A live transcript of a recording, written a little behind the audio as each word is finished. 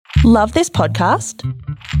Love this podcast?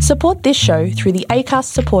 Support this show through the Acast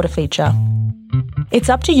supporter feature. It's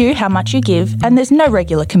up to you how much you give, and there's no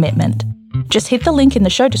regular commitment. Just hit the link in the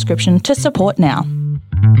show description to support now.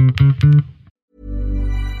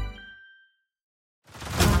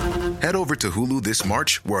 Head over to Hulu this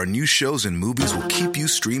March, where our new shows and movies will keep you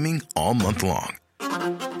streaming all month long.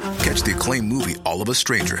 Catch the acclaimed movie All of Us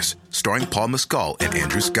Strangers, starring Paul Mescal and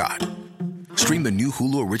Andrew Scott. Stream the new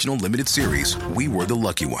Hulu original limited series We Were the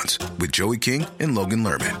Lucky Ones with Joey King and Logan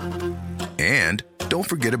Lerman. And don't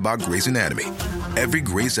forget about Grey's Anatomy. Every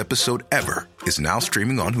Grey's episode ever is now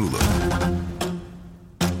streaming on Hulu.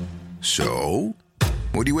 So,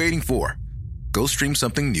 what are you waiting for? Go stream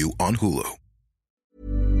something new on Hulu.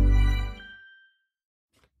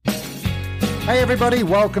 Hey everybody,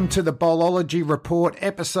 welcome to the Bowlology Report,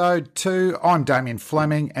 episode 2. I'm Damien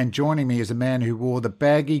Fleming, and joining me is a man who wore the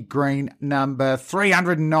baggy green number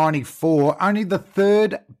 394, only the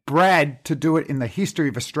third Brad to do it in the history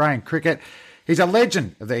of Australian cricket. He's a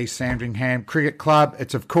legend of the East Sandringham Cricket Club.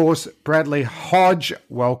 It's, of course, Bradley Hodge.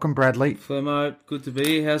 Welcome, Bradley. Flemo, good to be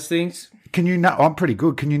here. How's things? I'm pretty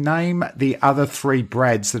good. Can you name the other three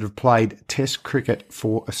Brads that have played Test cricket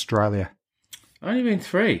for Australia? Only been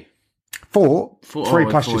three. Four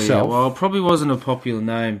plus yourself. Yeah. Well, it probably wasn't a popular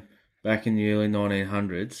name back in the early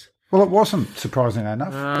 1900s. Well, it wasn't, surprisingly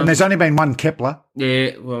enough. And there's only been one Kepler.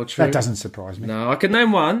 Yeah, well, true. That doesn't surprise me. No, I can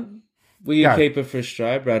name one. Wicketkeeper for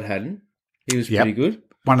Australia, Brad Haddon. He was pretty good.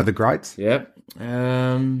 One of the greats. Yep.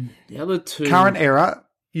 The other two... Current era,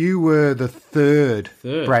 you were the third.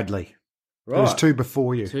 Bradley. Right. There was two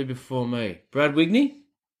before you. Two before me. Brad Wigney?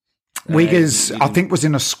 Wiggers, I think, was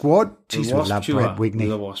in a squad. Jeez, we love Brad Wigney.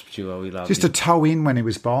 The Wasp Tour, we love Just him. a toe in when he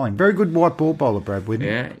was bowling. Very good white ball bowler, Brad Wigney.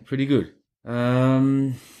 Yeah, pretty good. Let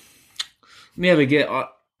me have a get. I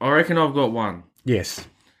reckon I've got one. Yes.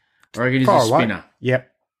 I reckon he's Far a away. spinner.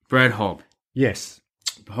 Yep. Brad Hogg. Yes.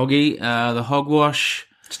 Hoggy, the Hogwash.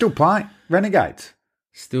 Still playing. Renegades.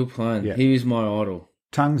 Still playing. Yeah. He was my idol.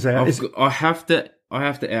 Tongues out. I have to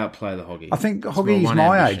outplay the Hoggy. I think Hoggy's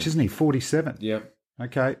my age, isn't he? 47. Yep.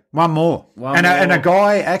 Okay. One more. And a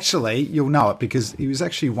guy, actually, you'll know it because he was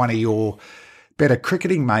actually one of your better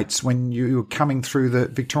cricketing mates when you were coming through the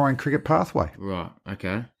Victorian cricket pathway. Right.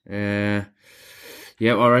 Okay.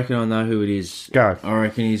 Yeah, I reckon I know who it is. Go. I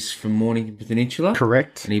reckon he's from Mornington Peninsula.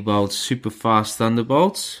 Correct. And he bowled super fast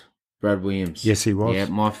thunderbolts. Brad Williams. Yes, he was. Yeah,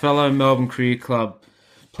 my fellow Melbourne Cricket Club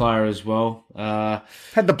player as well.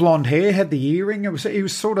 Had the blonde hair, had the earring. He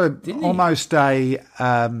was sort of almost a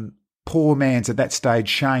poor man's, at that stage,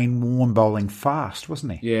 Shane Warne bowling fast,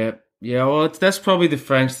 wasn't he? Yeah. Yeah, well, that's probably the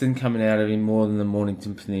Frankston coming out of him more than the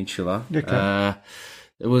Mornington Peninsula. Okay.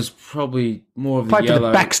 It was probably more of the played yellow... for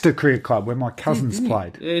the Baxter Cricket Club where my cousins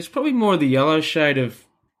played. Yeah, it's probably more of the yellow shade of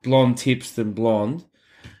blonde tips than blonde.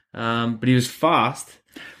 But he was fast.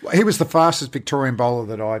 He was the fastest Victorian bowler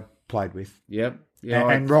that I played with. Yep. Yeah,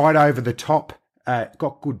 and right over the top,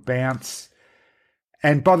 got good bounce.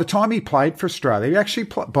 And by the time he played for Australia, he actually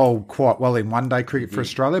bowled quite well in one-day cricket for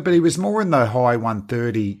Australia, but he was more in the high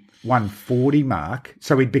 130, 140 mark.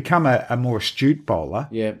 So he'd become a more astute bowler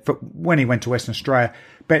when he went to Western Australia,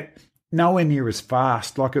 but nowhere near as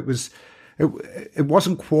fast. Like it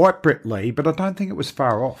wasn't quite Brett Lee, but I don't think it was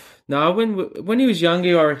far off. No, when he was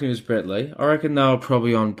younger, I reckon it was Brett Lee. I reckon they were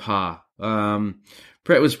probably on par.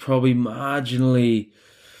 Brett was probably marginally...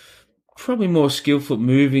 Probably more skillful at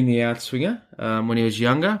moving the outswinger when he was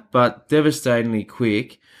younger, but devastatingly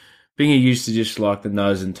quick. Bingy used to just like the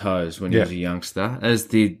nose and toes when he was a youngster, as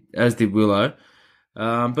did Willow.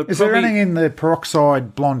 But is there anything in the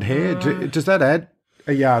peroxide blonde hair? Does that add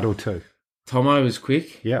a yard or two? Tomo was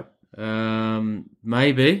quick. Yep.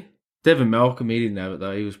 Maybe. Devon Malcolm, he didn't have it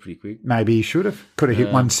though. He was pretty quick. Maybe he should have. Could have hit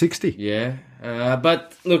 160. Yeah.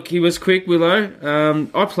 But look, he was quick, Willow.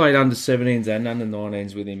 I played under 17s and under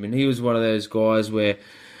 19s with him, and he was one of those guys where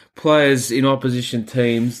players in opposition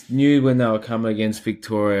teams knew when they were coming against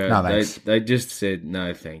Victoria. No, thanks. They just said,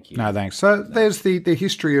 no, thank you. No, thanks. So there's the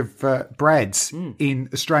history of Brads in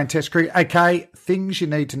Australian Test cricket. Okay, things you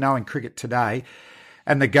need to know in cricket today.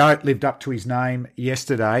 And the GOAT lived up to his name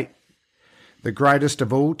yesterday. The greatest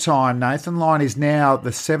of all time, Nathan Lyon, is now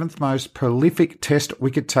the 7th most prolific Test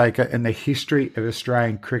wicket taker in the history of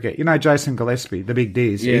Australian cricket. You know Jason Gillespie, the big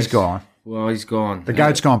Diz, yes. He's gone. Well, he's gone. The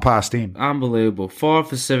GOAT's gone past him. Unbelievable. 5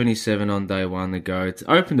 for 77 on day one, the GOAT.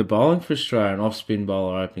 Opened the bowling for Australia, an off-spin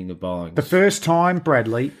bowler opening the bowling. The first time,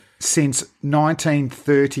 Bradley, since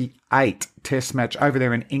 1938 Test match over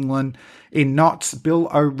there in England. In Notts, Bill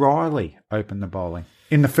O'Reilly opened the bowling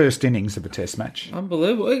in the first innings of a Test match.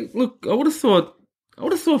 Unbelievable. Hey, look, I would have thought I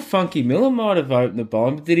would have thought Funky Miller might have opened the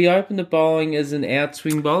bowling, but did he open the bowling as an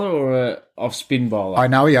outswing bowler or a off-spin bowler? I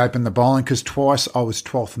know he opened the bowling because twice I was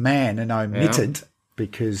 12th man and omitted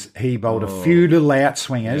because he bowled a few little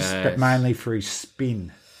outswingers, but mainly for his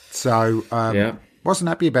spin. So wasn't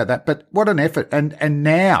happy about that. But what an effort. And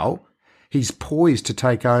now he's poised to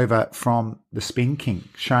take over from the spin king,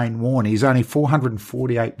 Shane Warne. He's only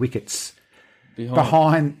 448 wickets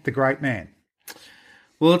behind the great man.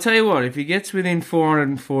 Well, I'll tell you what, if he gets within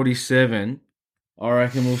 447, I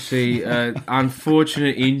reckon we'll see an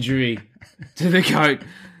unfortunate injury to the GOAT,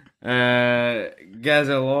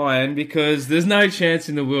 Gazza Lyon, because there's no chance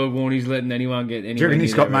in the world Warnie's letting anyone get anywhere. Do you reckon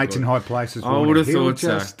he's got mates in high places? I would have thought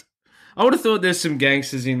so. I would have thought there's some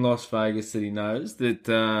gangsters in Las Vegas that he knows that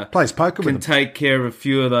plays poker can with them. take care of a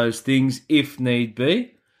few of those things if need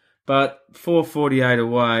be. But 448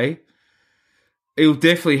 away, he'll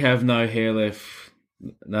definitely have no hair left,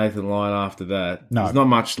 Nathan Lyon, after that. No. There's not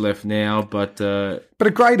much left now, but a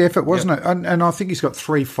great effort, wasn't it? And I think he's got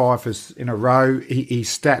 3 fifers in a row. His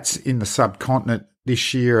stats in the subcontinent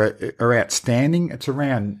this year are outstanding. It's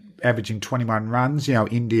around averaging 21 runs,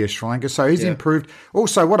 India, Sri Lanka. So he's improved.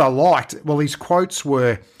 Also, what I liked, his quotes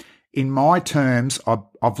were, in my terms,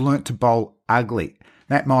 I've learnt to bowl ugly.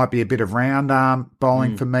 That might be a bit of round arm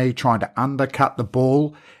bowling for me, trying to undercut the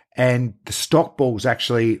ball. And the stock ball's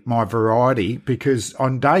actually my variety because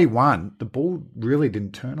on day one, the ball really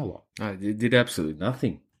didn't turn a lot. No, it did absolutely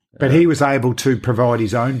nothing. But he was able to provide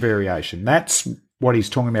his own variation. That's what he's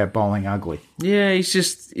talking about, bowling ugly. Yeah,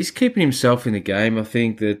 he's keeping himself in the game. I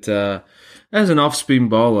think that as an off-spin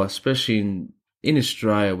bowler, especially in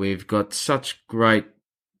Australia, we've got such great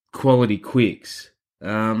quality quicks.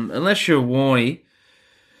 Unless you're Warnie,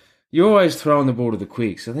 you're always throwing the ball to the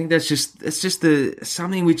quicks. I think that's just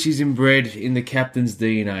something which is inbred in the captain's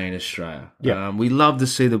DNA in Australia. Yeah. We love to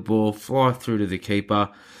see the ball fly through to the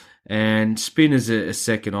keeper and spin as a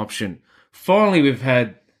second option. Finally, we've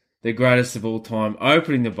had the greatest of all time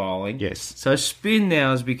opening the bowling. Yes. So spin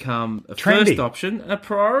now has become a trendy first option, a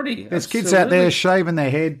priority. There's kids out there shaving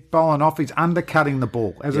their head, bowling off. He's undercutting the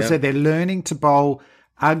ball. As I said, they're learning to bowl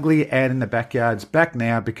ugly out in the backyards back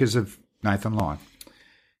now because of Nathan Lyon.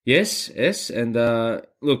 Yes, and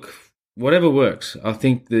look, whatever works. I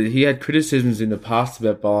think that he had criticisms in the past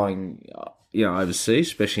about bowling, overseas,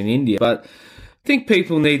 especially in India. But I think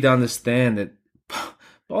people need to understand that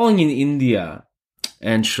bowling in India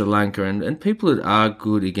and Sri Lanka and people that are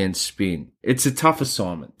good against spin, it's a tough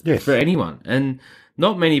assignment for anyone. And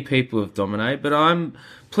not many people have dominated, but I'm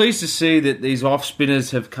pleased to see that these off spinners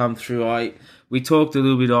have come through. We talked a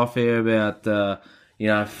little bit off air about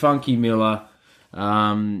Funky Miller.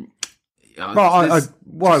 Why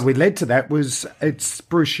we led to that was it's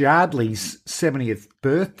Bruce Yardley's 70th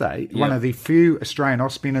birthday, one of the few Australian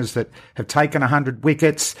off-spinners that have taken 100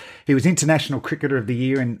 wickets. He was International Cricketer of the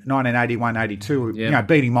Year in 1981-82,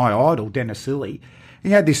 beating my idol, Dennis Lilly. He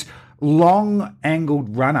had this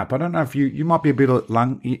long-angled run-up. I don't know if you might be a bit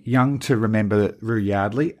young to remember Roo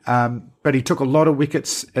Yardley, but he took a lot of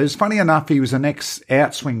wickets. It was funny enough, he was an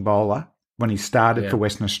ex-outswing bowler when he started for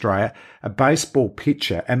Western Australia, a baseball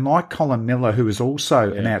pitcher, and like Colin Miller, who was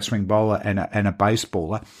also an outswing bowler and a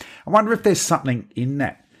baseballer, I wonder if there's something in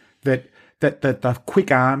that the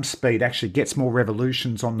quick arm speed actually gets more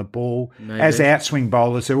revolutions on the ball. Maybe. As outswing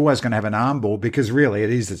bowlers, they're always going to have an arm ball because really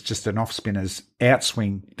it's just an off-spinner's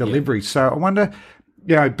outswing delivery. Yeah. So I wonder,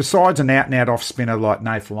 besides an out-and-out off-spinner like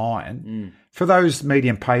Nathan Lyon, for those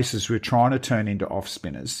medium pacers who are trying to turn into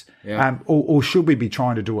off-spinners, or should we be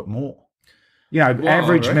trying to do it more?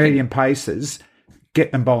 Average medium pacers,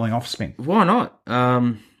 get them bowling off spin. Why not?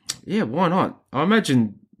 Why not? I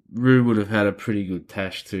imagine Roo would have had a pretty good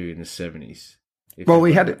tash too in the 70s. Well,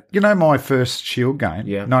 we had, my first Shield game,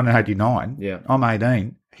 1989. Yeah. I'm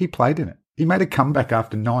 18. He played in it. He made a comeback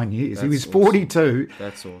after 9 years. He was 42.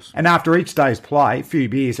 That's awesome. And after each day's play, a few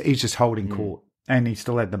beers, he's just holding court. And he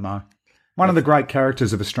still had the mo. One of the great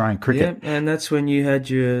characters of Australian cricket. Yeah, and that's when you had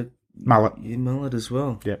your mullet. Your mullet as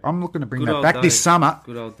well. Yeah, I'm looking to bring that back this summer.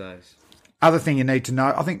 Good old days. Other thing you need to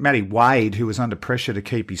know, I think Matty Wade, who was under pressure to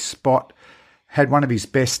keep his spot, had one of his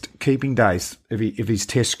best keeping days of his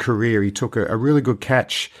test career. He took a really good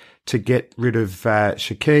catch to get rid of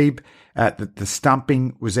Shakib. The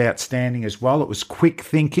stumping was outstanding as well. It was quick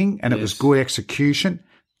thinking and it was good execution.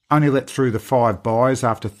 Only let through the 5 byes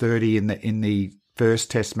after 30 in the first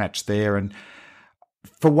test match there. And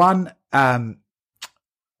for one,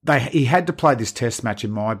 he had to play this test match,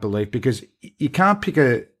 in my belief, because you can't pick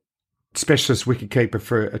a specialist wicketkeeper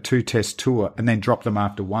for a 2-test tour and then drop them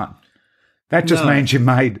after one. That just means you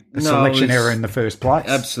made a selection he's- error in the first place.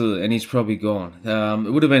 Absolutely, and he's probably gone.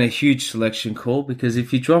 It would have been a huge selection call because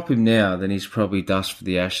if you drop him now, then he's probably dust for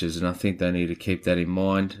the Ashes, and I think they need to keep that in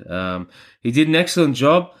mind. He did an excellent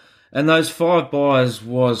job, and those 5 buys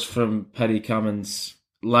was from Paddy Cummins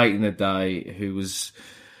late in the day, who was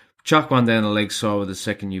chuck one down the leg side with a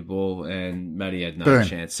second new ball, and Matty had no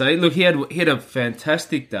chance. So look, he had a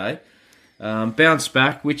fantastic day. Bounced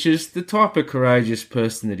back, which is the type of courageous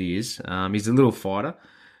person that he is. He's a little fighter,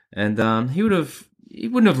 and he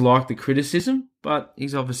wouldn't have liked the criticism, but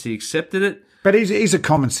he's obviously accepted it. But he's a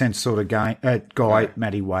common sense sort of guy,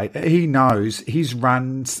 Matty Waite. He knows his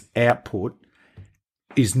runs output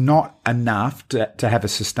is not enough to have a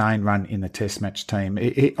sustained run in the Test match team.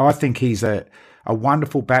 I think he's a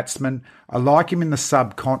wonderful batsman. I like him in the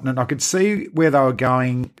subcontinent. I could see where they were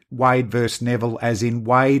going, Wade versus Neville, as in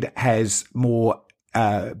Wade has more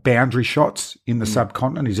boundary shots in the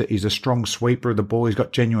subcontinent. He's a strong sweeper of the ball. He's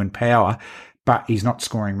got genuine power, but he's not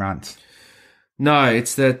scoring runs. No,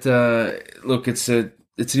 it's that. Look, it's an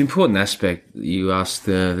important aspect. You ask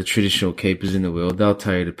the traditional keepers in the world, they'll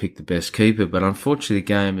tell you to pick the best keeper, but unfortunately the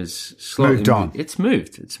game has slightly moved on. It's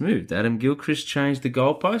moved. Adam Gilchrist changed the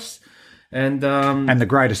goalposts. And the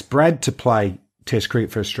greatest Brad to play Test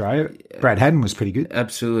cricket for Australia, Brad Haddon, was pretty good.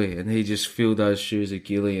 Absolutely, and he just filled those shoes of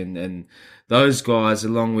Gilly, and those guys,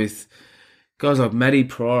 along with guys like Matty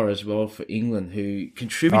Pryor as well for England, who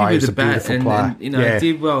contributed with the bat and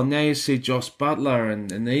did well. Now you see Joss Butler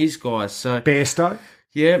and these guys. So Bairstow.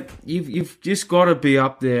 Yeah, you've just got to be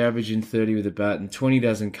up there averaging 30 with the bat, and 20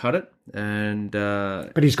 doesn't cut it. And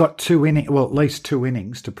but he's got at least 2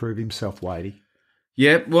 innings to prove himself, Wadey.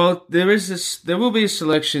 Yeah, well, there will be a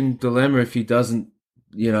selection dilemma if he doesn't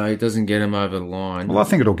get him over the line. Well, I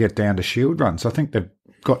think it'll get down to Shield runs. I think they've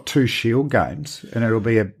got 2 Shield games, and it'll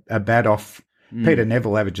be a bat off. Peter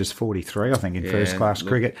Neville averages 43, I think, in first-class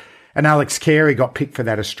cricket. And Alex Carey got picked for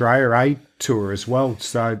that Australia A tour as well,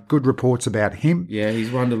 so good reports about him. Yeah, he's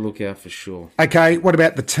one to look out for sure. Okay, what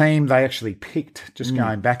about the team they actually picked? Just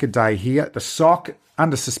going back a day here. The Sock,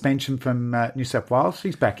 under suspension from New South Wales.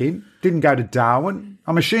 He's back in. Didn't go to Darwin.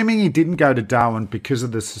 I'm assuming he didn't go to Darwin because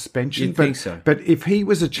of the suspension. You'd think so. But if he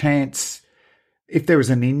was a chance, if there was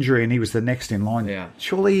an injury and he was the next in line,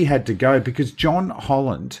 surely he had to go, because John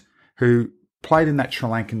Holland, who played in that Sri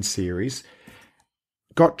Lankan series,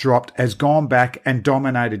 got dropped, has gone back and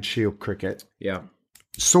dominated Shield cricket. Yeah.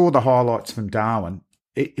 Saw the highlights from Darwin.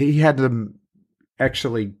 He had them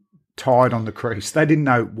actually tied on the crease. They didn't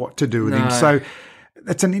know what to do with him. So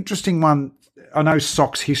that's an interesting one. I know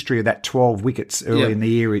Sock's history of that 12 wickets early in the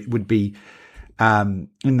year, it would be in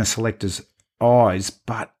the selectors' eyes.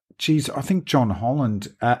 But, geez, I think John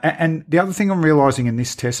Holland... and the other thing I'm realising in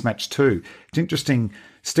this Test match too, it's interesting,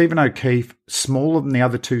 Stephen O'Keefe, smaller than the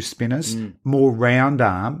other 2 spinners, more round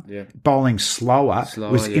arm, bowling slower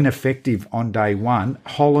was ineffective on day one.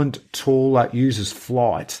 Holland, taller, uses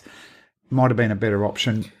flight, might have been a better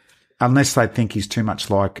option. Unless they think he's too much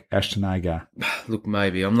like Ashton Agar. Look,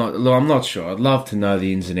 maybe. I'm not sure. I'd love to know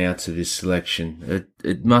the ins and outs of this selection.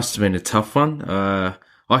 It must have been a tough one.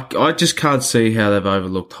 I just can't see how they've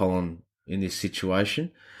overlooked Holland in this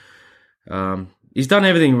situation. He's done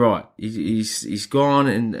everything right. He's gone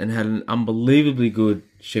and had an unbelievably good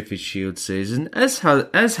Sheffield Shield season, as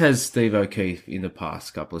has Steve O'Keefe in the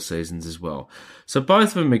past couple of seasons as well. So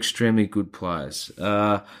both of them extremely good players.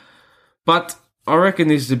 But I reckon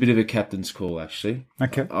this is a bit of a captain's call, actually.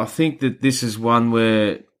 Okay. I think that this is one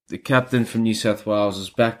where the captain from New South Wales has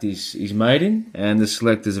backed his mate in, and the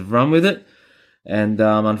selectors have run with it. And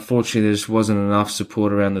unfortunately, there just wasn't enough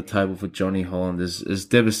support around the table for Johnny Holland, as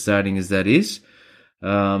devastating as that is.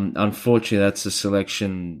 Unfortunately, that's the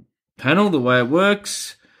selection panel, the way it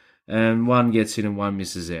works. And one gets in and one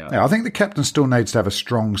misses out. Yeah, I think the captain still needs to have a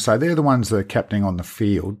strong say. They're the ones that are captaining on the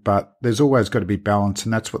field, but there's always got to be balance,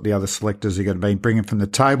 and that's what the other selectors are going to be bringing from the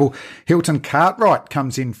table. Hilton Cartwright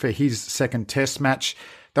comes in for his second Test match.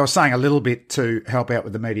 They were saying a little bit to help out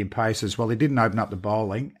with the medium pace as well. He didn't open up the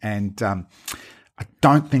bowling, and I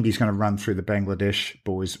don't think he's going to run through the Bangladesh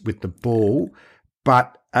boys with the ball.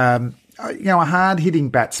 But, a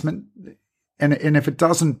hard-hitting batsman, and if it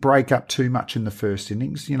doesn't break up too much in the first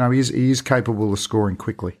innings, he is capable of scoring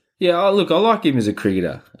quickly. Yeah, look, I like him as a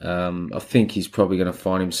cricketer. I think he's probably going to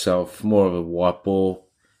find himself more of a white ball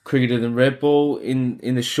cricketer than red ball in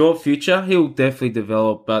the short future. He'll definitely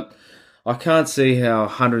develop, but I can't see how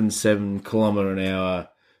 107 kilometre an hour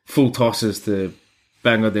full tosses to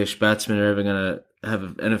Bangladesh batsmen are ever going to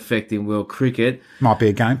have an effect in world cricket. Might be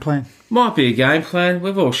a game plan.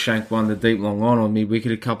 We've all shanked one the deep long line on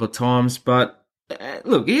mid-wicket a couple of times, but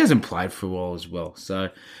look, he hasn't played for a while as well. So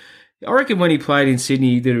I reckon when he played in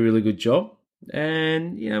Sydney, he did a really good job.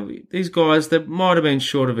 And, these guys, that might have been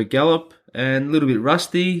short of a gallop and a little bit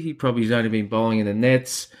rusty. He probably has only been bowling in the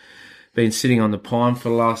nets, been sitting on the pine for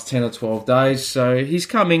the last 10 or 12 days. So he's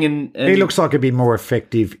coming and he looks like he'd be more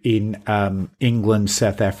effective in England,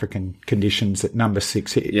 South African conditions at number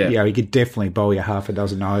 6. He could definitely bowl you half a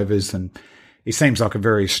dozen overs, and he seems like a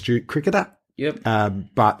very astute cricketer. Yep.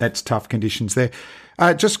 But that's tough conditions there.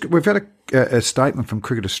 We've had a statement from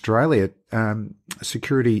Cricket Australia.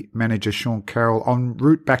 Security manager Sean Carroll, en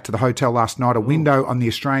route back to the hotel last night, a window on the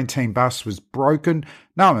Australian team bus was broken.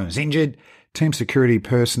 No one was injured. Team security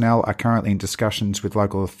personnel are currently in discussions with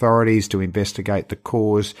local authorities to investigate the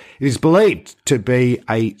cause. It is believed to be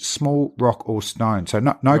a small rock or stone. So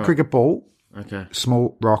no right. Cricket ball. Okay.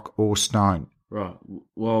 Small rock or stone. Right.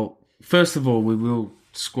 Well, first of all, we will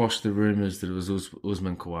squash the rumours that it was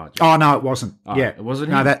Usman Khawaja. Oh, no, it wasn't. It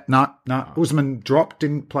wasn't him? No. Usman dropped,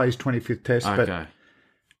 didn't play his 25th test. Okay.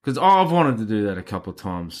 Because I've wanted to do that a couple of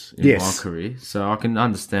times in my career, so I can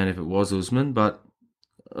understand if it was Usman, but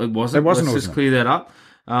it wasn't. Let's Usman. just clear that up.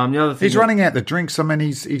 The other thing he's running out the drinks. I mean,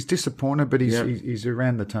 he's disappointed, but he's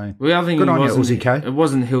around the team. Well, the other thing Good on you, Uzi K. It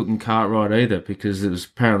wasn't Hilton Cartwright either, because it was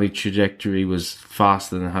apparently trajectory was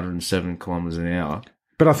faster than 107 kilometres an hour.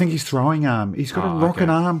 But I think he's throwing arm. He's got a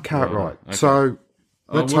rocking arm, Cartwright. Okay. So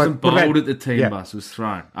it wasn't bowled at the team bus. It was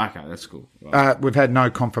thrown. Okay, that's cool. Right. We've had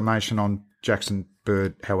no confirmation on Jackson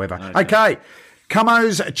Bird, however. Okay.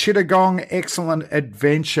 Cummins Chittagong, excellent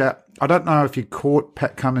adventure. I don't know if you caught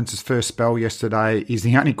Pat Cummins' first spell yesterday. He's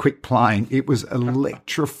the only quick playing. It was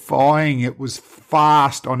electrifying. It was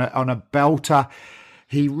fast on a belter.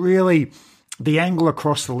 He really... The angle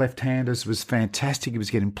across the left-handers was fantastic. He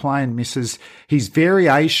was getting play and misses. His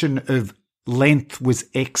variation of length was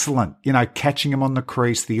excellent. Catching him on the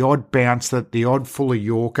crease, the odd bouncer, the odd fuller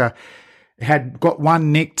Yorker. Had got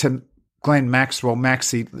one nick to Glenn Maxwell.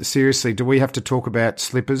 Maxie, seriously, do we have to talk about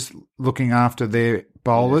slippers looking after their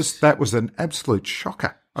bowlers? Yes. That was an absolute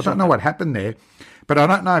shocker. I don't know what happened there, but I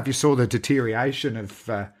don't know if you saw the deterioration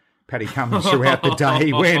of... Paddy Cummins throughout the day.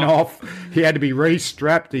 He went off. He had to be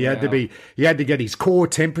re-strapped. He had to get his core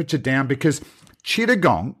temperature down, because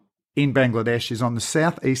Chittagong in Bangladesh is on the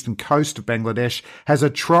southeastern coast of Bangladesh, has a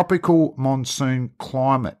tropical monsoon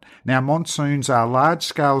climate. Now, monsoons are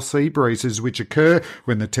large-scale sea breezes which occur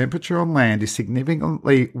when the temperature on land is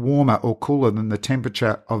significantly warmer or cooler than the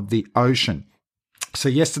temperature of the ocean. So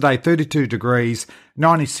yesterday, 32 degrees,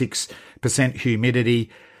 96% humidity.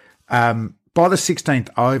 By the 16th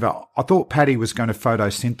over, I thought Paddy was going to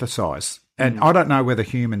photosynthesize. And I don't know whether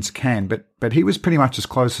humans can, but he was pretty much as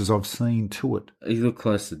close as I've seen to it. He looked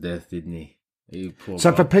close to death, didn't he?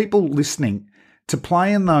 So for people listening, to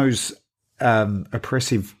play in those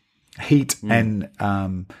oppressive heat and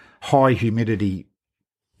high humidity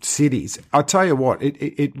cities, I tell you what,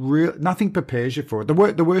 it really, nothing prepares you for it.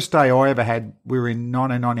 The worst day I ever had, we were in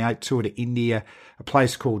 1998, tour to India, a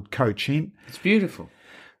place called Cochin. It's beautiful.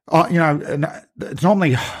 It's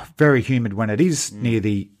normally very humid when it is near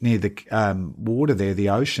the water there, the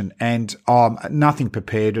ocean, and nothing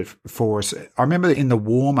prepared for us. I remember in the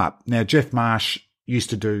warm-up, now Jeff Marsh used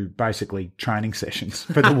to do basically training sessions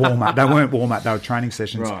for the warm-up. They weren't warm-up, they were training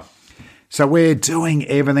sessions. Right. So we're doing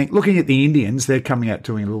everything. Looking at the Indians, they're coming out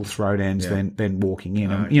doing little throwdowns, then walking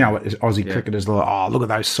in. And, Aussie cricketers are like, look at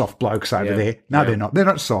those soft blokes over there. No, they're not. They're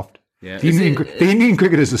not soft. Yeah. The Indian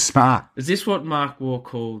cricketers are smart. Is this what Mark Waugh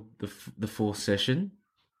called the fourth session?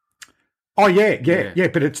 Oh, yeah.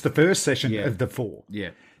 But it's the first session of the four. Yeah.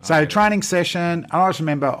 So training session, I always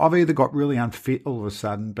remember I've either got really unfit all of a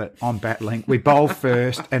sudden, but I'm battling. We bowl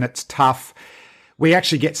first and it's tough. We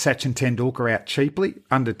actually get Sachin Tendulkar out cheaply,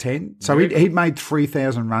 under 10. So he'd made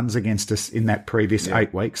 3,000 runs against us in that previous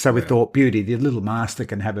 8 weeks. So we thought, beauty, the little master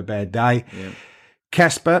can have a bad day. Yeah.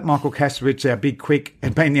 Michael Kasperich, our big quick,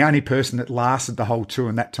 had been the only person that lasted the whole tour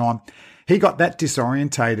in that time. He got that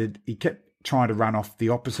disorientated. He kept trying to run off the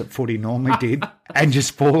opposite foot he normally did and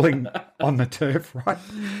just falling on the turf, right?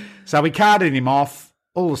 So we carted him off.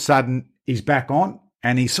 All of a sudden, he's back on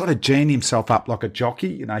and he sort of gened himself up like a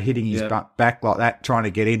jockey, hitting his back like that, trying to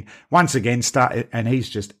get in. Once again, and he's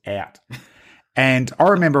just out. And I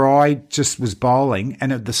remember I just was bowling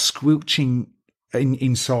and the squelching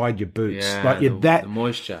inside your boots. The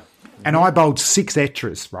moisture. And I bowled 6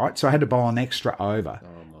 extras, right? So I had to bowl an extra over.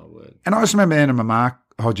 Oh, my word. And I just remember Anna Mark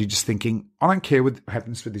Hodgie just thinking, I don't care what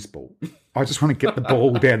happens with this ball. I just want to get the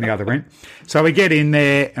ball down the other end. So we get in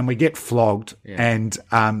there and we get flogged. Yeah. And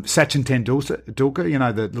Sachin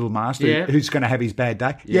Tendulkar, the little master, who's going to have his bad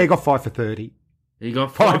day. Yeah, he got 5 for 30. He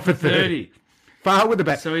got 5 for 30. Far with the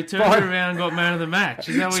bat. So he turned it around and got man of the match.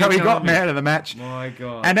 Is that what So you're he got telling me? man of the match. My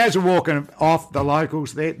God. And as we're walking off, the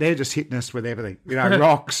locals, they're just hitting us with everything.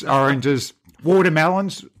 Rocks, oranges,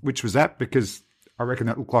 watermelons, which was that because I reckon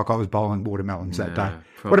it looked like I was bowling watermelons that day.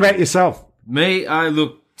 Probably. What about yourself? Me, I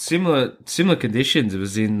look similar conditions. It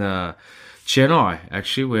was in Chennai,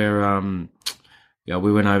 actually, where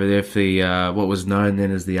we went over there for the what was known then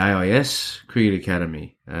as the AIS Cricket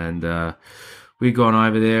Academy. And we'd gone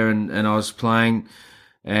over there and I was playing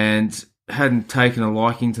and hadn't taken a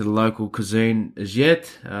liking to the local cuisine as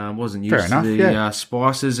yet. Wasn't used to the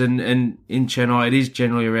spices. And in Chennai, it is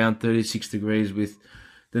generally around 36 degrees with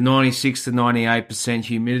the 96 to 98%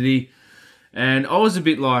 humidity. And I was a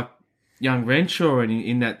bit like young Renshaw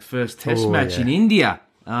in that first test match in India.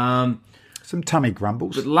 Some tummy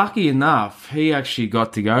grumbles. But lucky enough, he actually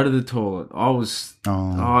got to go to the toilet.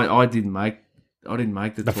 I didn't make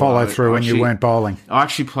the follow through when you weren't bowling. I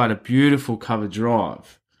actually played a beautiful cover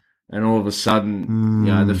drive, and all of a sudden,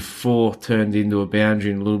 the 4 turned into a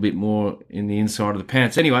boundary and a little bit more in the inside of the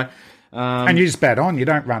pants. Anyway, and you just bat on. You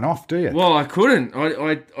don't run off, do you? Well, I couldn't.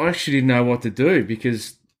 I actually didn't know what to do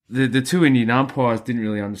because the 2 Indian umpires didn't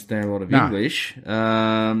really understand a lot of English,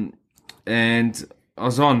 and I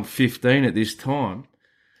was on 15 at this time.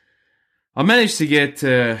 I managed to get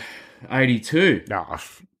 82.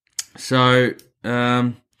 So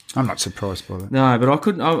I'm not surprised by that. No, but I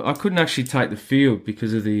couldn't actually take the field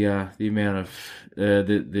because of the amount of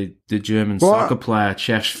the German soccer player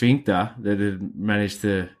Chaf Finkter that had managed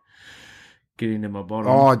to get into my bottom.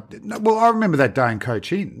 I remember that day in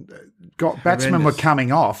Cochin. Batsmen were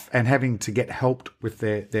coming off and having to get helped with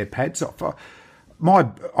their pads off.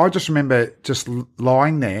 I just remember just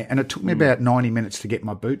lying there, and it took me about 90 minutes to get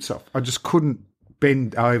my boots off. I just couldn't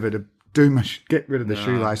bend over to get rid of the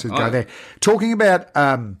shoelaces, go there. Talking about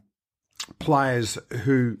players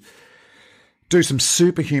who do some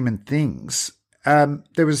superhuman things,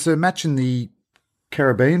 there was a match in the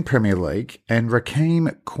Caribbean Premier League, and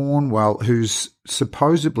Rakeem Cornwell, who's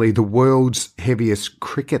supposedly the world's heaviest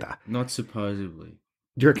cricketer. Not supposedly.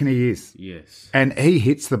 Do you reckon he is? Yes. And he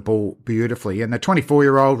hits the ball beautifully. And the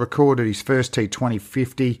 24-year-old recorded his first T20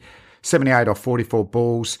 50, 78 off 44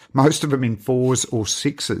 balls, most of them in 4s or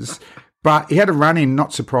 6s. But he had a run-in,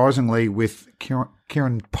 not surprisingly, with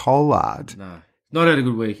Kieran Pollard. No, not had a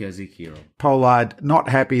good week, has he, Kieran? Pollard, not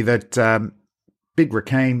happy that Big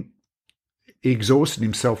Rakeem exhausted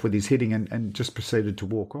himself with his hitting and just proceeded to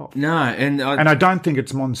walk off. No, and I don't think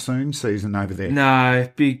it's monsoon season over there. No,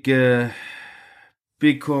 Big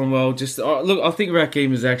Cornwell. Look, I think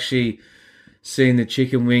Rakeem has actually seen the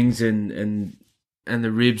chicken wings and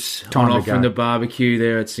the ribs on off from the barbecue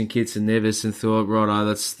there at St Kitts and Nevis and thought,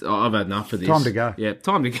 I've had enough of this. Time to go. Yeah,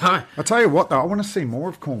 time to go. I'll tell you what, though, I want to see more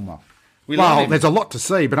of Cornwell. There's a lot to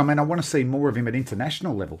see, but I want to see more of him at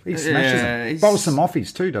international level. He smashes them. Bowls some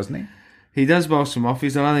offies too, doesn't he? He does bowl some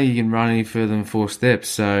offies. I don't think he can run any further than 4 steps,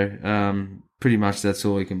 so pretty much that's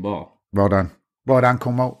all he can bowl. Well done,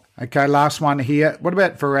 Cornwell. Okay, last one here. What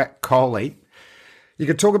about Virat Kohli? You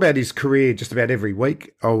could talk about his career just about every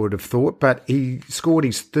week, I would have thought, but he scored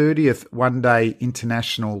his 30th one-day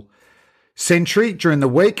international century during the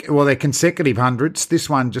week. Well, they're consecutive hundreds. This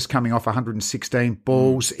one just coming off 116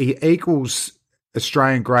 balls. He equals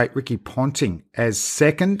Australian great Ricky Ponting as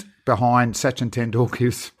second behind Sachin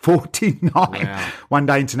Tendulkar's 49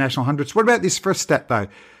 one-day international hundreds. What about this for a stat, though?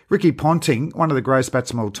 Ricky Ponting, one of the greatest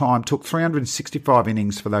batsmen of all time, took 365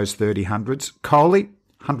 innings for those 30 hundreds. Kohli,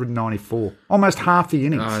 194. Almost half the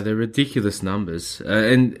innings. Oh, they're ridiculous numbers.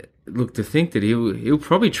 And look, to think that he'll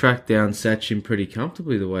probably track down Sachin pretty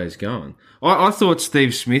comfortably the way he's going. I thought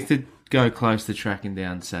Steve Smith would go close to tracking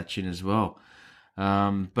down Sachin as well.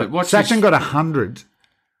 But Sachin got 100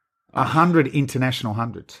 international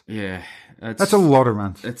hundreds. Yeah. That's a lot of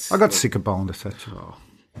runs. I got sick of bowling to Sachin.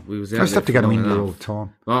 I used to have to go to India all the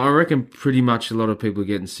time. I reckon pretty much a lot of people are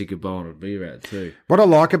getting sick of bowling at Virat too. What I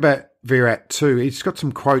like about Virat too, he's got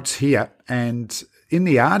some quotes here, and in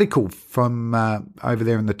the article from over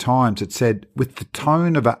there in the Times, it said, with the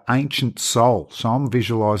tone of an ancient soul. So I'm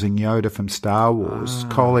visualising Yoda from Star Wars.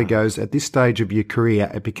 Kohli goes, at this stage of your career,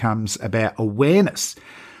 it becomes about awareness.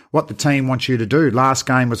 What the team wants you to do. Last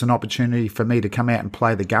game was an opportunity for me to come out and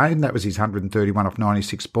play the game. That was his 131 off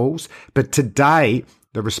 96 balls. But today,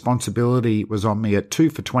 the responsibility was on me at 2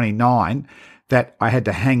 for 29 that I had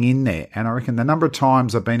to hang in there. And I reckon the number of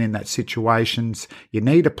times I've been in that situations, you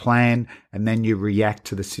need a plan and then you react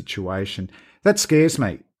to the situation. That scares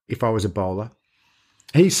me if I was a bowler.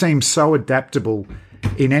 He seems so adaptable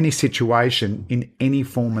in any situation, in any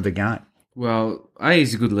form of the game. Well,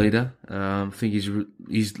 he's a good leader. I think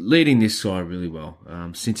he's leading this side really well.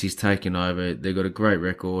 Since he's taken over, they've got a great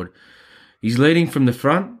record. He's leading from the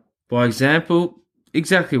front by example,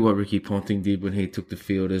 exactly what Ricky Ponting did when he took the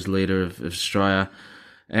field as leader of Australia.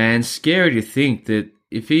 And scary to think that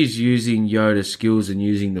if he's using Yoda skills and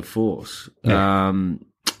using the Force,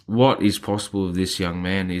 what is possible with this young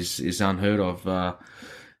man is unheard of.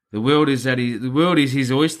 The world is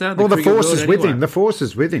his oyster. Well, the Force is with him. The Force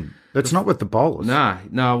is with him. That's not with the bowlers. No.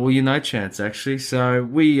 Well, no chance actually. So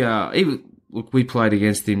we played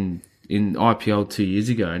against him in IPL 2 years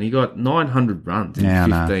ago, and he got 900 runs in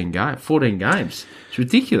 14 games. It's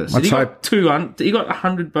ridiculous. He got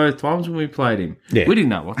 100 both times when we played him. Yeah. We didn't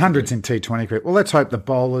know what. Hundreds in T20 cricket. Well, let's hope the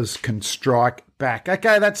bowlers can strike back.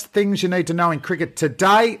 Okay, that's things you need to know in cricket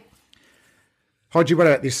today. Hodgie, what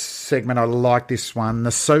about this segment? I like this one.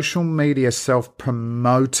 The Social Media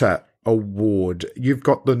Self-Promoter Award. You've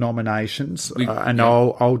got the nominations,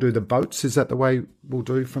 I'll do the votes. Is that the way we'll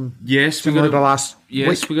do from week? We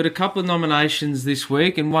got a couple of nominations this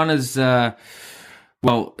week, and one is it's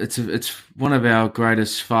one of our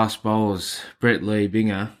greatest fast bowlers, Brett Lee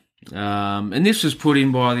Binger. And this was put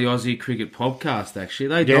in by the Aussie Cricket Podcast, actually.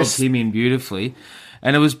 They dobbed him in beautifully.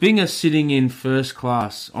 And it was Binger sitting in first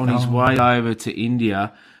class on his way over to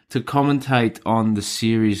India to commentate on the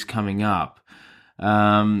series coming up,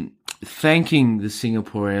 thanking the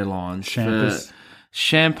Singapore Airlines for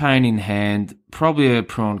champagne in hand, probably a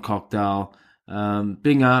prawn cocktail.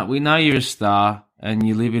 Binger, we know you're a star and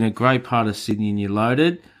you live in a great part of Sydney and you're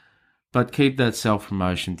loaded, but keep that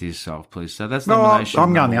self-promotion to yourself, please. So that's nomination.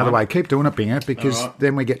 I'm going the other way. Keep doing it, Binger, because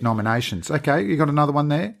then we get nominations. Okay, you got another one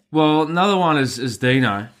there? Well, another one is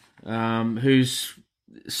Dino, who's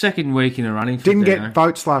second week in a running for Didn't Dino. Get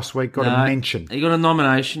votes last week, got a mention. He got a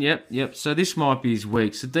nomination, yep. So this might be his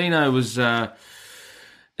week. So Dino was out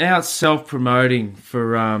self-promoting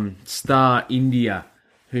for Star India,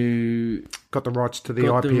 who got the rights to the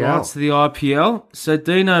IPL. So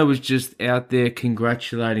Dino was just out there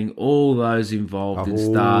congratulating all those involved in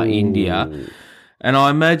Star India. And I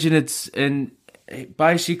imagine and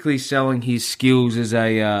basically selling his skills as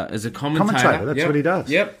a commentator. That's what he does.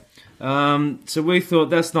 Yep. So we thought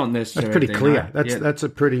that's not necessary. That's pretty clear. That's a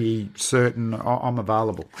pretty certain I'm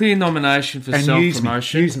available. Clear nomination for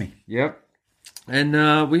self-promotion. Use me. Yep.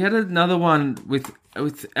 And we had another one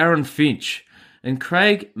with Aaron Finch. And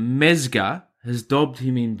Craig Mesga has dobbed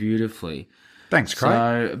him in beautifully. Thanks, Craig.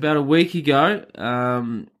 So about a week ago,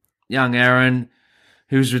 young Aaron,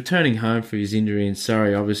 who was returning home for his injury in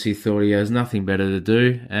Surrey, obviously thought he has nothing better to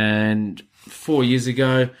do. And 4 years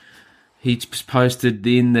ago, he posted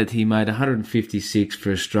in that he made 156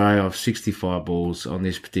 for Australia off 65 balls on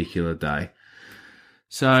this particular day.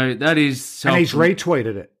 So that is... And he's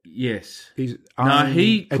retweeted it. Yes. He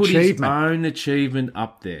put his own achievement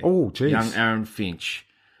up there. Oh, geez. Young Aaron Finch.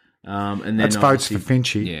 And then that's votes for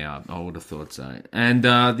Finchy. Yeah, I would have thought so. And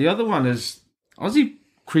the other one is Aussie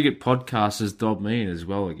Cricket Podcast has dobbed me in as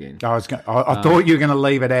well again. I thought you were going to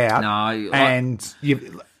leave it out. No.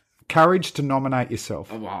 You've courage to nominate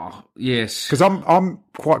yourself. Well, yes. Because I'm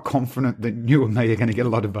quite confident that you and me are going to get a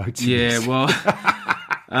lot of votes. Well...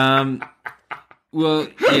 Well,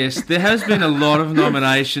 yes, there has been a lot of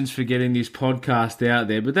nominations for getting this podcast out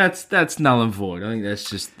there, but that's null and void. I think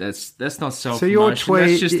that's not self-promotion. So your tweet,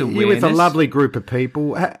 that's just awareness. You're with a lovely group of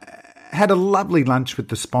people. Had a lovely lunch with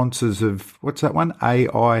the sponsors of, what's that one?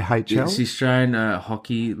 AIHL? It's the Australian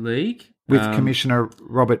Hockey League. With Commissioner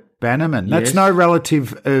Robert Bannerman. That's yes. no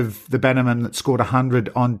relative of the Bannerman that scored 100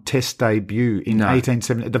 on Test debut in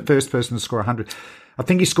 1870. The first person to score 100. I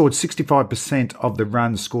think he scored 65% of the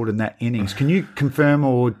runs scored in that innings. Can you confirm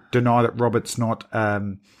or deny that Robert's not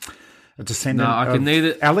a descendant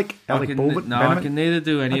of Alec Baldwin? No, I can neither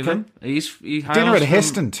do any of them. He dinner at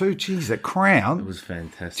Heston too. Jeez, that crown. It was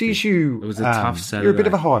fantastic. Jeez, it was a tough Saturday. You're a bit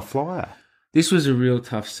of a high flyer. This was a real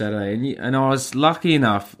tough Saturday, and I was lucky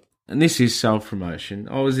enough, and this is self-promotion,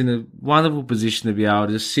 I was in a wonderful position to be able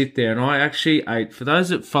to just sit there, and I actually ate, for those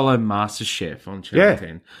that follow MasterChef on Channel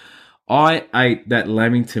 10, I ate that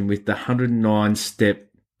lamington with the 109-step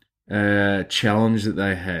challenge that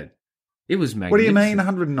they had. It was magnificent. What do you mean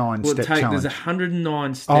 109-step challenge? There's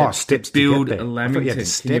 109 steps to build a lamington. You had to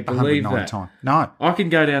step Can you believe 109 that? Time. No. I can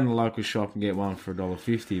go down to the local shop and get one for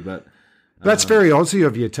 $1.50, but... That's very Aussie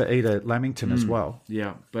of you to eat a lamington as well.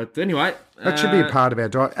 Yeah, but anyway... That should be a part of our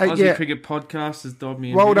diet. Aussie Cricket Podcast has dobbed me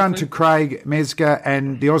in. Well done to Craig Mesga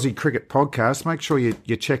and the Aussie Cricket Podcast. Make sure you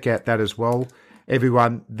check out that as well.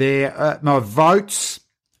 Everyone there. My votes,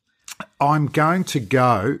 I'm going to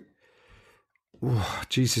go... Oh,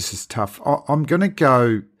 geez, this is tough. I'm going to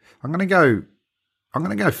go I'm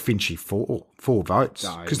going to go Finchy four votes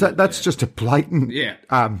No, because that's just a blatant. Yeah.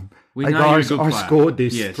 We Hey know guys, you're a good I player. scored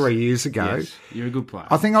this Yes. 3 years ago. Yes, you're a good player.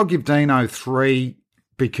 I think I'll give Dino 3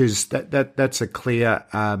 because that's a clear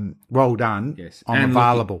well done. Yes. I'm And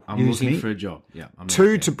available. I'm Use looking me. for a job. Yeah. I'm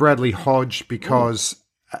 2 to Bradley Hodge because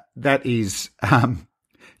that is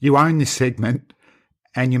you own this segment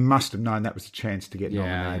and you must have known that was a chance to get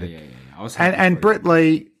nominated. Yeah. I was happy And for you. Brett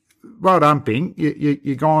Lee, well done, Bing.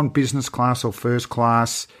 You go on business class or first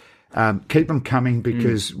class. Keep them coming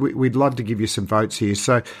because we'd love to give you some votes here.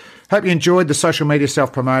 So hope you enjoyed the social media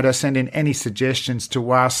self-promoter. Send in any suggestions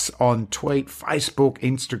to us on tweet, Facebook,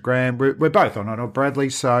 Instagram. We're both on it, Bradley.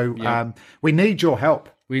 So we need your help.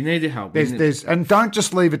 We need your help. And don't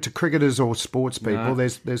just leave it to cricketers or sports people. No.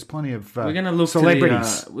 There's plenty of We're going to look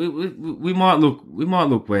celebrities. To the, we might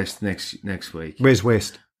look west next week. Where's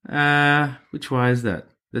West? Which way is that?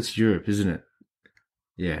 That's Europe, isn't it?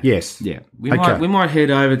 Yeah. Yes. Yeah. We Okay. might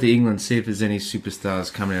head over to England, see if there's any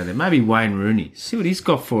superstars coming out of there. Maybe Wayne Rooney. See what he's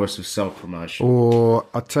got for us with self-promotion. Or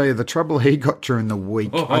I'll tell you the trouble he got during the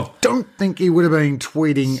week. Oh. I don't think he would have been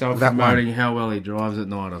tweeting that one. Self-promoting how well he drives at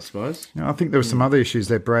night, I suppose. No, I think there were some other issues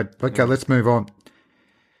there, Brad. Okay, let's move on.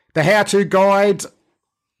 The how-to guide,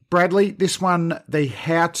 Bradley. This one, the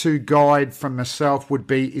how-to guide from myself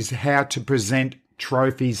is how to present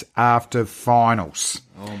trophies after finals.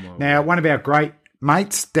 Oh, my Now, one of our great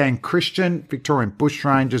mates, Dan Christian, Victorian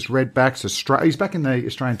Bushrangers, Redbacks, Australia. He's back in the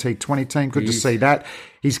Australian T20 team. Good to see that.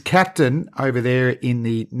 He's captain over there in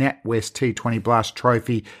the NatWest T20 Blast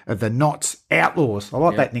Trophy of the Knots Outlaws. I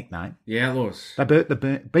like that nickname. The Outlaws.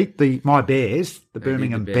 They beat my Bears, the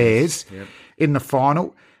Birmingham Bears, in the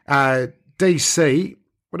final. DC,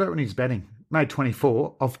 what about when he's batting? Made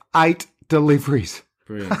 24 of 8 deliveries.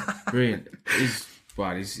 Brilliant. He's a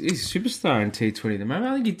superstar in T20 at the moment.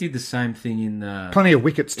 I think he did the same thing in Plenty of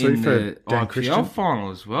wickets too in for the Dan IPL Christian. final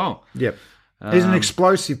as well. Yep. He's an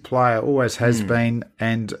explosive player, always has been,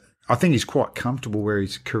 and I think he's quite comfortable where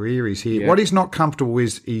his career is here. Yeah. What he's not comfortable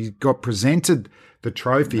is he got presented the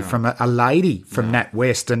trophy from a lady from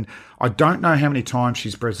NatWest, and I don't know how many times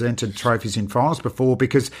she's presented trophies in finals before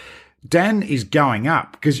because Dan is going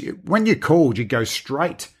up because when you're called, you go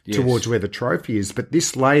straight towards where the trophy is. But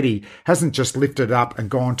this lady hasn't just lifted it up and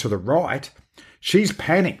gone to the right. She's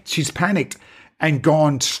panicked. She's panicked and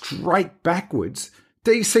gone straight backwards.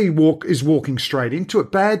 DC is walking straight into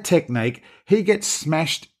it. Bad technique. He gets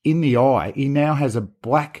smashed in the eye. He now has a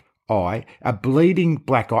black eye, a bleeding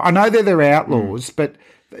black eye. I know they're outlaws, but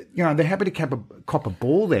they're happy to cop a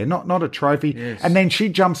ball there, not a trophy. Yes. And then she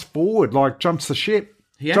jumps forward, like jumps the ship.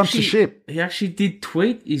 He actually did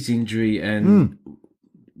tweet his injury, and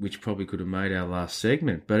which probably could have made our last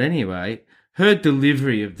segment. But anyway, her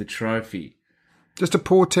delivery of the trophy, just a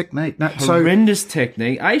poor technique. horrendous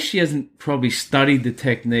technique. She hasn't probably studied the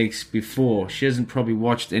techniques before. She hasn't probably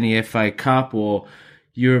watched any FA Cup or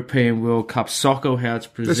European World Cup soccer, how it's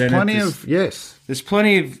presented. There's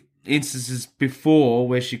plenty of instances before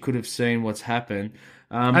where she could have seen what's happened.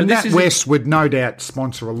 And NatWest would no doubt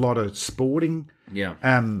sponsor a lot of sporting. Yeah.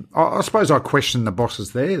 I suppose I question the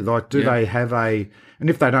bosses there. Like, do they have and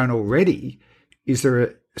if they don't already, is there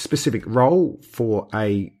a specific role for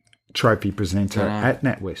a trophy presenter at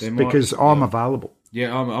NatWest? Because I'm available.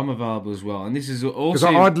 Yeah, I'm available as well. And this is also...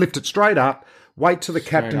 Because I'd lift it straight up, wait till the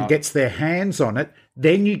captain gets their hands on it,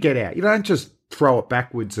 then you get out. You don't just throw it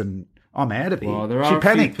backwards and I'm out of here. Well, there are a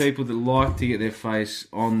few people that like to get their face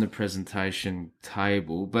on the presentation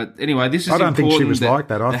table. But anyway, this is important. I don't think she was like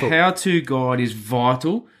that. The how-to guide is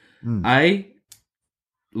vital. A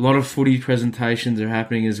lot of footy presentations are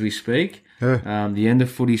happening as we speak. The end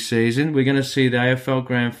of footy season. We're going to see the AFL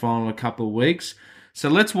Grand Final in a couple of weeks. So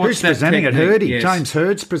let's watch Who's that presenting technique. it? Hurdy. Yes. James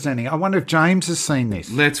Hurd's presenting. I wonder if James has seen this.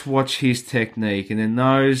 Let's watch his technique, and then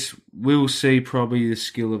we'll see probably the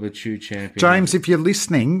skill of a true champion. James, if you're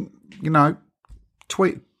listening,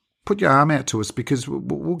 tweet, put your arm out to us because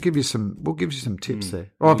we'll give you some tips there.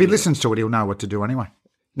 Well, if he listens to it, he'll know what to do anyway.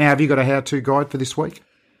 Now, have you got a how-to guide for this week?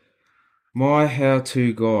 My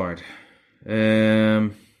how-to guide.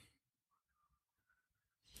 No.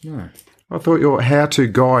 I thought your how-to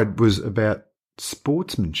guide was about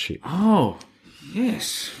sportsmanship. Oh,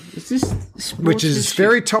 yes. Is this which is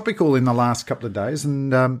very topical in the last couple of days,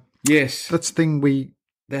 and yes, that's the thing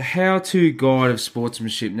the how-to guide of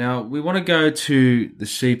sportsmanship. Now, we want to go to the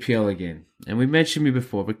CPL again, and we mentioned me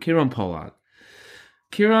before, but Kieran Pollard.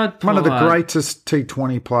 One of the greatest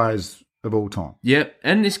T20 players of all time. Yep,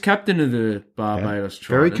 and is captain of the Barbados Tridents.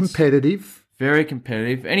 Very competitive. Very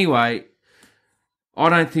competitive. Anyway, I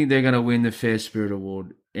don't think they're going to win the Fair Spirit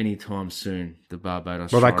Award anytime soon, the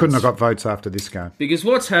Barbados Tridents. They couldn't have got votes after this game. Because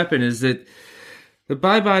what's happened is that the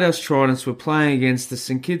Barbados Tridents were playing against the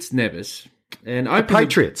St Kitts Nevis. And The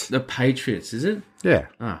Patriots. The Patriots, is it? Yeah.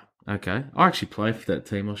 Ah, okay. I actually play for that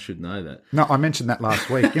team. I should know that. No, I mentioned that last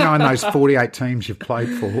week. You know, in those 48 teams you've played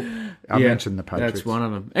for, I mentioned the Patriots. That's one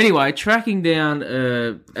of them. Anyway, tracking down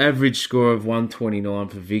an average score of 129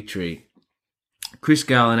 for victory, Chris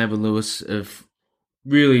Gale and Evan Lewis have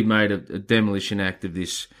really made a demolition act of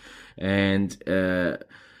this. And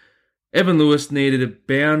Evan Lewis needed a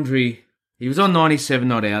boundary. He was on 97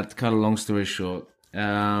 not out, to cut a long story short.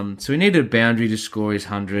 So he needed a boundary to score his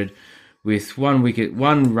 100 with 1 wicket,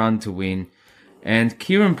 1 run to win. And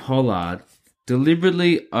Kieran Pollard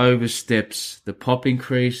deliberately oversteps the popping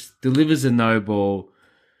crease, delivers a no ball.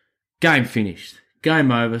 Game finished.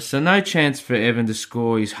 Game over. So no chance for Evan to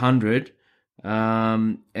score his 100.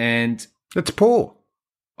 And it's poor.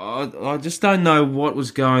 I just don't know what was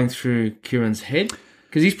going through Kieran's head,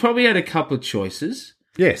 because he's probably had a couple of choices.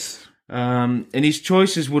 Yes. And his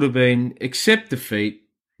choices would have been accept defeat,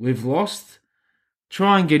 we've lost,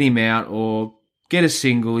 try and get him out, or get a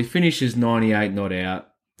single. He finishes 98 not out.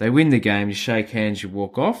 They win the game, you shake hands, you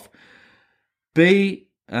walk off. B,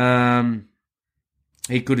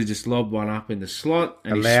 he could have just lobbed one up in the slot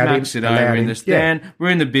and he smacks it over in the stand. Yeah. We're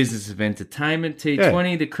in the business of entertainment.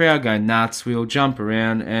 T20, the crowd go nuts. We all jump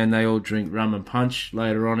around and they all drink rum and punch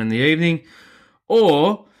later on in the evening.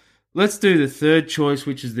 Or let's do the third choice,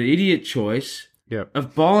 which is the idiot choice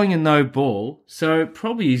of bowling a no ball. So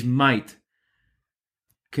probably his mate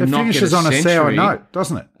can not get a finishes on a sour note,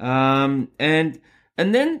 doesn't it?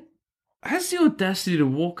 And then has the audacity to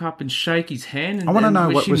walk up and shake his hand. And, I want to know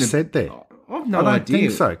what was said there. I've no idea. I don't idea.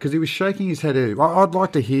 think so, because he was shaking his head. I'd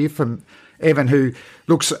like to hear from Evan, who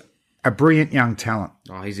looks a brilliant young talent.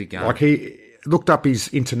 Oh, he's a gun. Like, he looked up his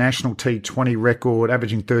international T20 record,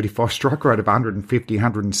 averaging 35, strike rate of 150,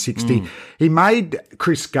 160. He made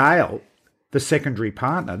Chris Gale the secondary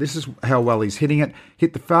partner. This is how well he's hitting it.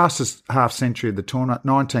 Hit the fastest half century of the tournament,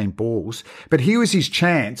 19 balls. But here was his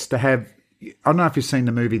chance to have, I don't know if you've seen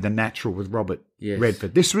the movie The Natural with Robert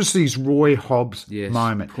Redford. This was his Roy Hobbs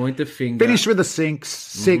moment. Point the finger. Finished with a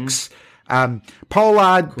six.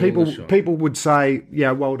 Pollard, people would say,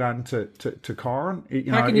 well done to Kyron.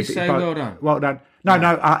 How can you say well done? Well done.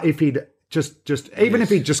 No, if he'd if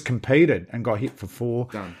he'd just competed and got hit for 4.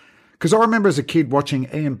 Done. Because I remember as a kid watching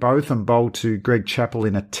Ian Botham bowl to Greg Chappell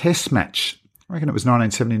in a test match. I reckon it was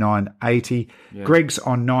 1979-80. Yeah. Greg's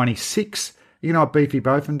on 96. You know what Beefy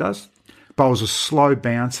Botham does? Bowls a slow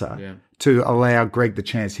bouncer to allow Greg the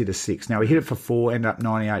chance to hit a 6. Now, he hit it for 4, ended up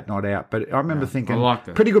 98 not out. But I remember thinking,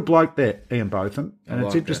 pretty good bloke there, Ian Botham. And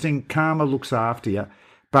it's interesting, karma looks after you.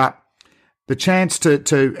 But the chance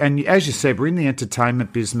to and as you said, we're in the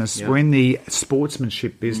entertainment business, we're in the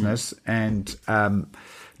sportsmanship business, and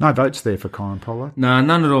no votes there for Kyron Pollard. No,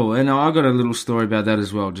 none at all. And I got a little story about that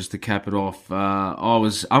as well, just to cap it off. I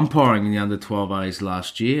was umpiring in the under-12As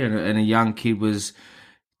last year, and a young kid was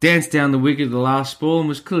danced down the wicket at the last ball and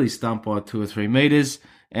was clearly stumped by 2 or 3 metres,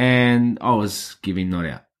 and I was giving not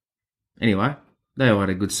out. Anyway, they all had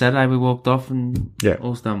a good Saturday. We walked off and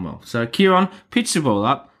all's done well. So Kieran pitched the ball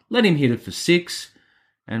up, let him hit it for 6,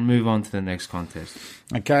 and move on to the next contest.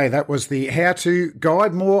 Okay, that was the how-to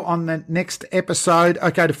guide. More on the next episode.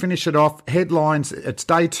 Okay, to finish it off, headlines. It's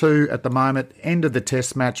day 2 at the moment, end of the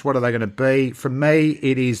test match. What are they going to be? For me,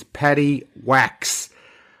 it is Paddy Wax.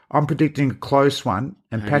 I'm predicting a close one.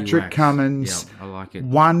 And Patrick Cummins I like it.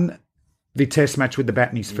 Won the test match with the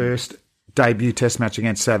bat in his first debut test match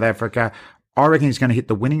against South Africa. I reckon he's going to hit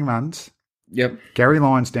the winning runs. Yep. Gary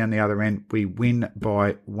Lyons down the other end. We win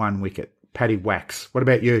by 1 wicket. Paddy Wax. What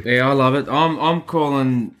about you? Yeah, I love it. I'm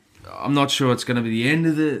calling. I'm not sure it's going to be the end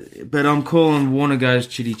of but I'm calling Warner goes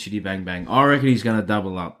chitty chitty bang bang. I reckon he's going to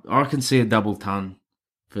double up. I can see a double ton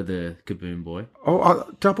for the Kaboom boy. Oh, a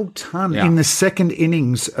double ton in the second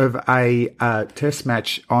innings of a test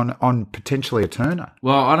match on potentially a turner.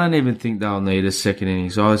 Well, I don't even think they'll need a second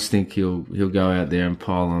innings. I just think he'll go out there and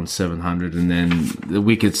pile on 700, and then the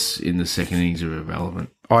wickets in the second innings are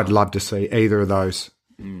irrelevant. I'd love to see either of those.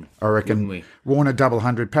 I reckon Warner double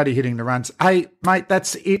 100, Paddy hitting the runs. Hey, mate,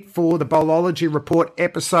 that's it for the Bowlology Report,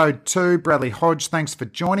 episode 2. Bradley Hodge, thanks for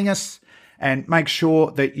joining us. And make sure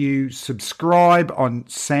that you subscribe on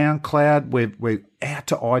SoundCloud. We're out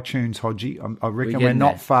to iTunes, Hodgie. I reckon we're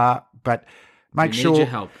not far, but make sure your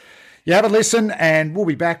help. You have a listen, and we'll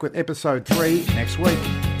be back with episode 3 next week.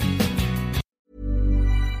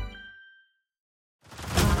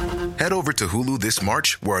 Head over to Hulu this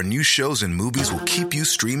March, where our new shows and movies will keep you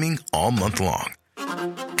streaming all month long.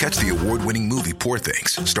 Catch the award-winning movie Poor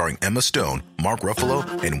Things, starring Emma Stone, Mark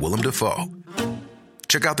Ruffalo, and Willem Dafoe.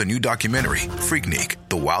 Check out the new documentary, Freaknik,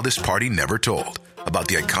 The Wildest Party Never Told, about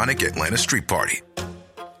the iconic Atlanta Street Party.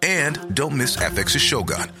 And don't miss FX's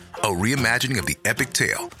Shogun, a reimagining of the epic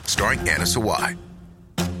tale starring Anna Sawai.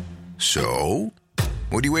 So,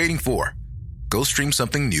 what are you waiting for? Go stream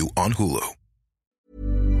something new on Hulu.